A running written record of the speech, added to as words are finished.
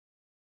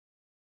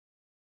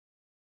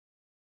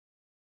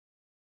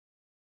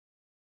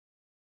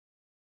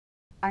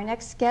Our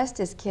next guest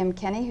is Kim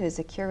Kenny, who is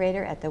a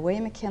curator at the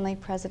William McKinley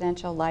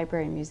Presidential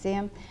Library and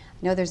Museum.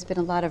 I know there's been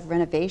a lot of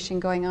renovation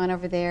going on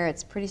over there.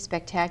 It's pretty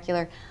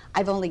spectacular.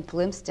 I've only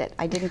glimpsed it.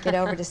 I didn't get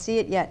over to see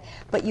it yet.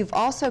 But you've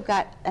also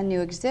got a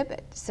new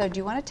exhibit. So do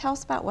you want to tell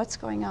us about what's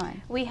going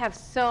on? We have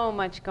so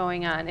much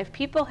going on. If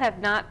people have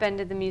not been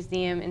to the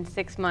museum in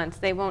 6 months,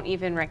 they won't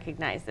even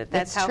recognize it.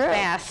 That's how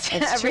fast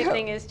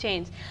everything has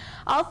changed.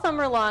 All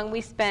summer long,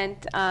 we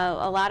spent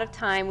a lot of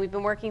time. We've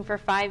been working for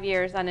 5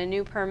 years on a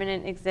new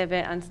permanent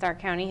exhibit on Stark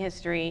County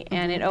history,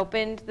 and it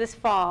opened this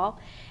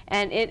fall.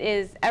 And it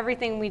is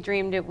everything we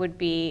dreamed it would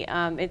be.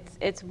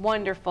 It's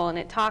wonderful, and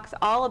it talks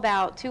all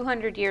about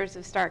 200 years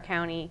of Stark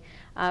County,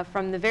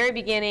 from the very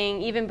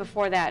beginning, even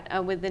before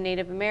that, with the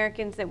Native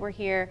Americans that were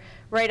here,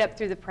 right up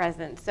through the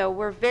present. So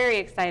we're very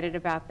excited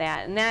about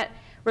that. And that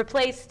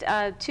replaced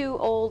 2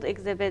 old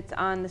exhibits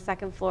on the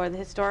second floor, the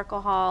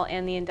Historical Hall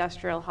and the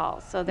Industrial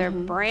Hall. So they're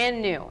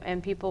brand new,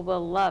 and people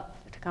will love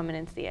to come in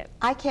and see it.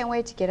 I can't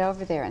wait to get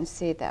over there and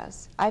see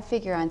those. I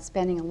figure on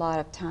spending a lot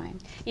of time.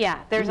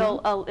 Yeah, there's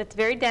it's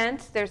very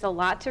dense. There's a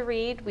lot to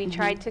read. We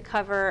tried to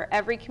cover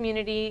every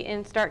community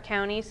in Stark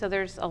County. So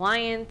there's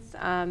Alliance,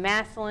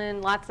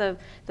 Massillon, lots of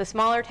the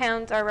smaller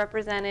towns are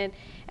represented,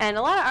 and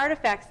a lot of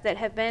artifacts that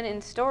have been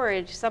in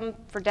storage, some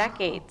for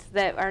decades,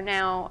 that are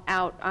now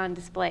out on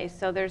display.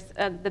 So there's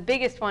the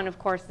biggest one, of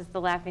course, is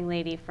the Laughing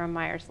Lady from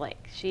Myers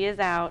Lake. She is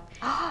out.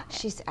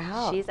 She's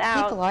out. She's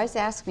out. People always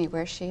ask me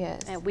where she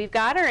is. And we've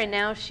got her, and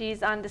now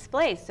she's on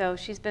display. So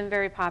she's been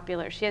very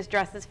popular. She has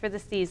dresses for the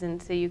season,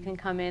 so you can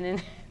come in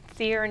and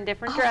see her in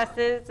different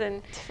dresses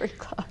and different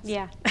clothes.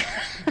 Yeah.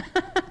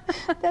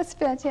 That's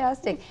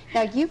fantastic.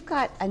 Now you've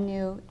got a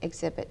new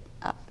exhibit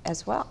up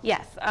as well.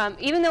 Yes.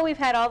 Even though we've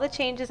had all the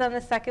changes on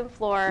the second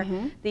floor,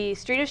 the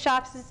Street of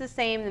Shops is the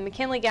same, the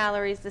McKinley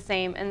Gallery is the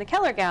same, and the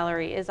Keller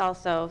Gallery is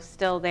also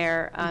still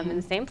there in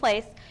the same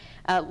place.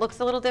 Looks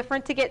a little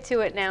different to get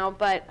to it now,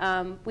 but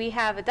we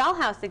have a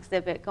dollhouse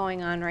exhibit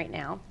going on right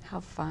now. How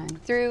fun.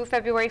 Through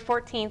February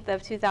 14th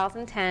of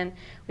 2010,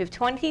 we have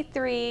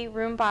 23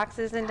 room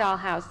boxes and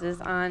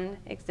dollhouses on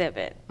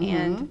exhibit,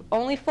 and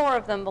only 4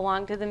 of them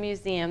belong to the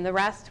museum. The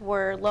rest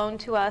were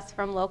loaned to us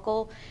from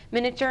local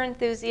miniature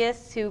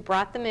enthusiasts who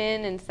brought them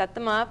in and set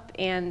them up,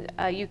 and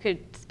you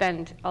could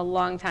spend a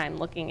long time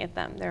looking at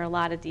them. There are a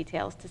lot of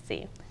details to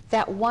see.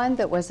 That one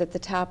that was at the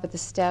top of the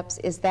steps,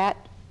 is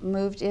that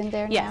moved in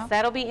there now? Yes,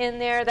 that'll be in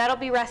there. That'll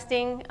be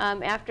resting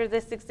after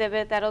this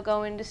exhibit. That'll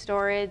go into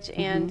storage,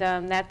 and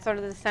that's sort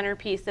of the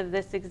centerpiece of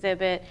this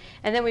exhibit.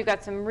 And then we've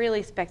got some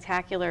really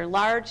spectacular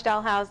large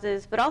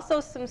dollhouses, but also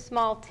some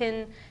small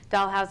tin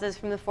dollhouses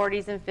from the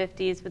 40s and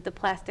 50s with the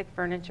plastic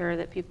furniture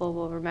that people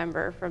will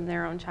remember from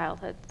their own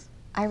childhoods.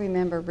 I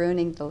remember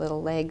ruining the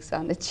little legs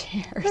on the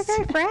chairs.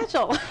 They're very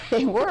fragile.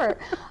 They were.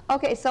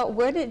 Okay, so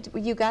where did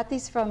you got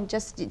these from?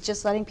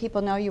 Just letting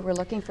people know you were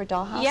looking for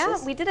dollhouses? Yeah,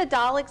 we did a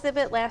doll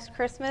exhibit last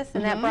Christmas,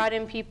 and that brought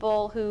in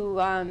people who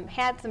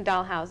had some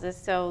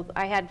dollhouses. So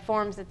I had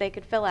forms that they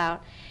could fill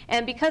out.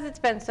 And because it's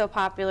been so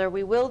popular,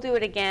 we will do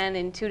it again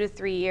in 2 to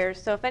 3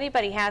 years. So if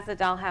anybody has a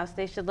dollhouse,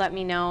 they should let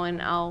me know,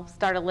 and I'll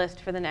start a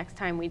list for the next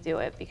time we do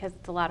it, because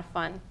it's a lot of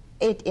fun.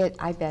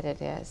 I bet it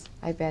is.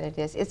 I bet it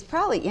is. It's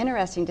probably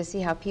interesting to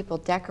see how people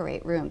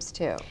decorate rooms,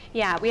 too.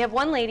 Yeah, we have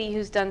one lady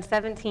who's done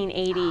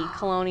 1780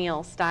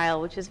 colonial style,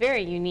 which is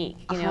very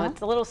unique. You know, it's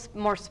a little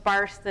more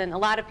sparse than a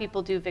lot of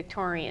people do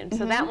Victorian.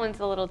 So that one's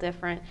a little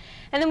different.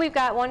 And then we've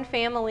got one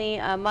family,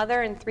 a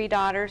mother and 3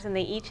 daughters, and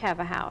they each have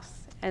a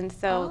house. And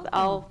so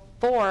all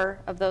 4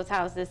 of those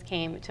houses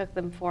came. It took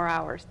them 4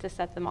 hours to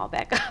set them all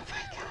back up. Oh my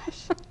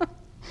gosh.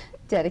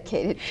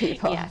 Dedicated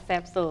people. Yes,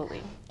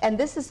 absolutely. And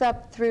this is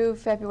up through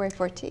February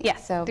 14th.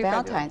 Yes, so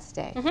Valentine's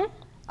Day.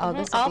 Oh,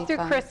 this will all be through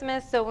fun.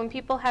 Christmas. So when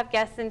people have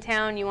guests in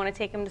town, you want to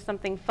take them to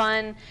something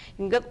fun. You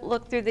can go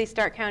look through the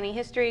Stark County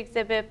history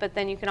exhibit, but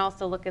then you can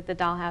also look at the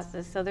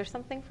dollhouses. So there's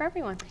something for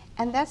everyone.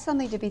 And that's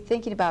something to be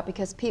thinking about,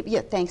 because people,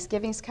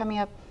 Thanksgiving's coming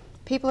up.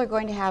 People are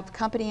going to have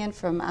company in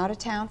from out of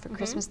town for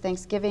Christmas,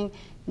 Thanksgiving,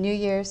 New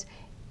Year's.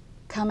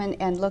 Come in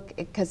and look,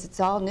 because it's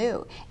all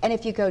new. And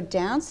if you go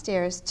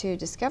downstairs to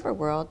Discover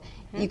World,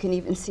 you can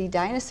even see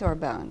dinosaur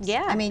bones.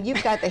 Yeah. I mean,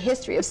 you've got the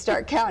history of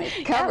Stark County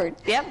covered.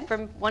 Yep,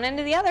 from one end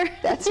to the other.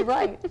 That's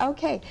right.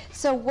 Okay.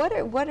 So what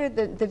are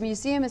the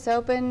museum is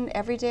open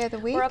every day of the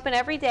week? We're open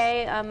every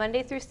day,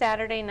 Monday through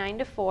Saturday, 9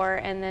 to 4,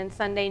 and then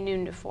Sunday,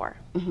 noon to 4.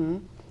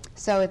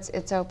 So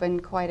it's open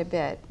quite a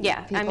bit.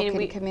 Yeah, People I mean,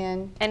 can come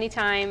in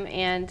anytime,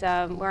 and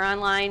we're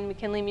online,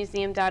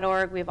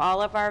 McKinleymuseum.org. We have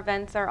all of our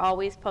events are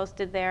always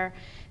posted there.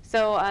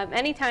 So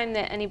anytime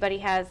that anybody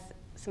has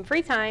some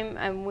free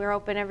time, we're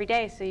open every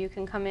day, so you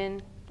can come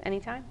in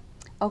anytime.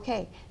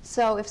 Okay,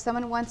 so if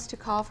someone wants to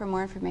call for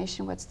more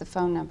information, what's the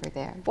phone number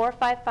there?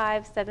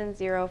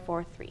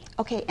 455-7043.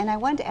 Okay, and I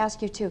wanted to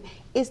ask you too,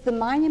 is the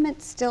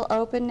monument still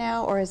open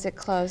now, or is it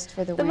closed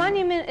for the winter? The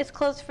monument is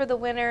closed for the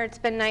winter. It's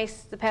been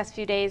nice the past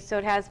few days, so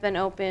it has been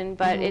open,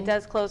 but it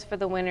does close for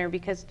the winter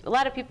because a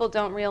lot of people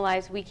don't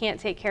realize we can't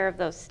take care of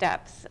those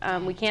steps.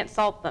 We can't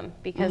salt them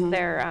because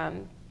they're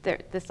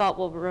the salt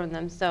will ruin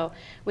them. So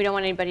we don't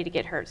want anybody to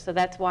get hurt. So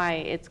that's why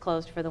it's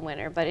closed for the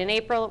winter. But in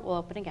April, it will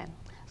open again.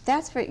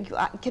 That's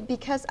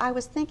because I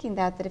was thinking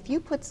that if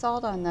you put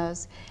salt on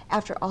those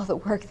after all the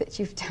work that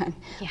you've done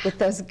with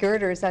those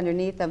girders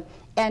underneath them,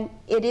 and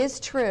it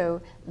is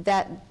true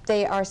that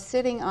they are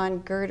sitting on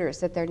girders,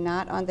 that they're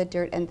not on the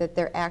dirt, and that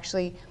there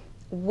actually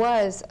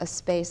was a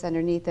space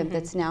underneath them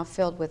that's now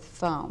filled with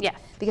foam. Yes.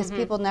 Because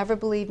people never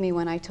believed me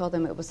when I told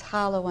them it was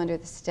hollow under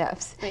the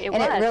steps. It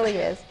really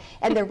is.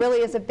 And there really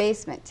is a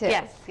basement too.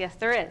 Yes, yes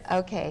there is.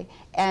 Okay.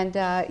 And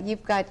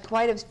you've got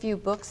quite a few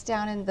books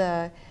down in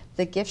the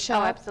gift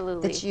shop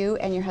absolutely. That you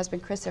and your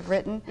husband Chris have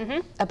written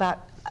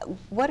about.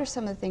 What are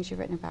some of the things you've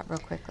written about real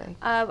quickly?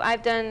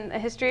 I've done a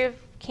history of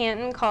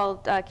Canton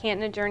called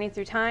Canton: A Journey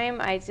Through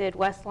Time. I did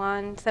West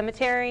Lawn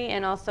Cemetery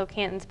and also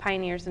Canton's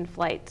Pioneers in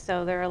Flight.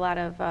 So there are a lot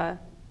of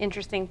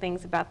interesting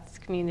things about this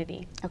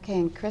community. Okay,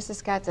 and Chris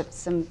has got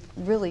some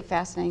really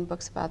fascinating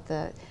books about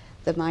the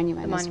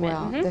monument as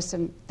well. There's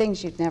some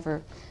things you'd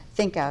never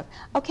think of.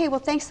 Okay, well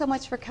thanks so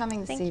much for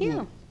coming this evening. Thank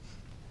you.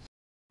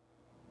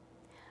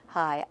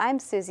 Hi, I'm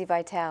Susie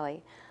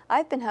Vitale.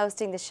 I've been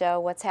hosting the show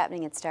What's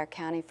Happening in Stark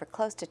County for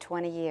close to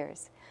 20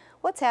 years.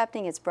 What's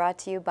Happening is brought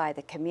to you by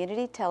the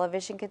Community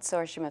Television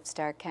Consortium of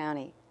Stark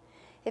County.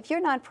 If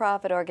your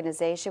nonprofit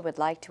organization would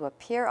like to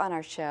appear on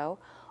our show,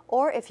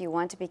 or if you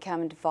want to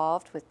become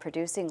involved with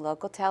producing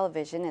local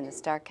television in the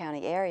Stark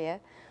County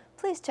area,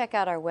 please check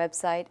out our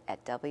website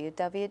at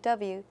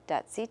www.ctctv.org.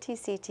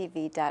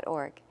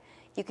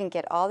 You can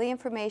get all the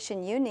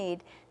information you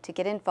need to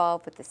get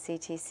involved with the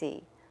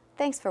CTC.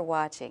 Thanks for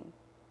watching.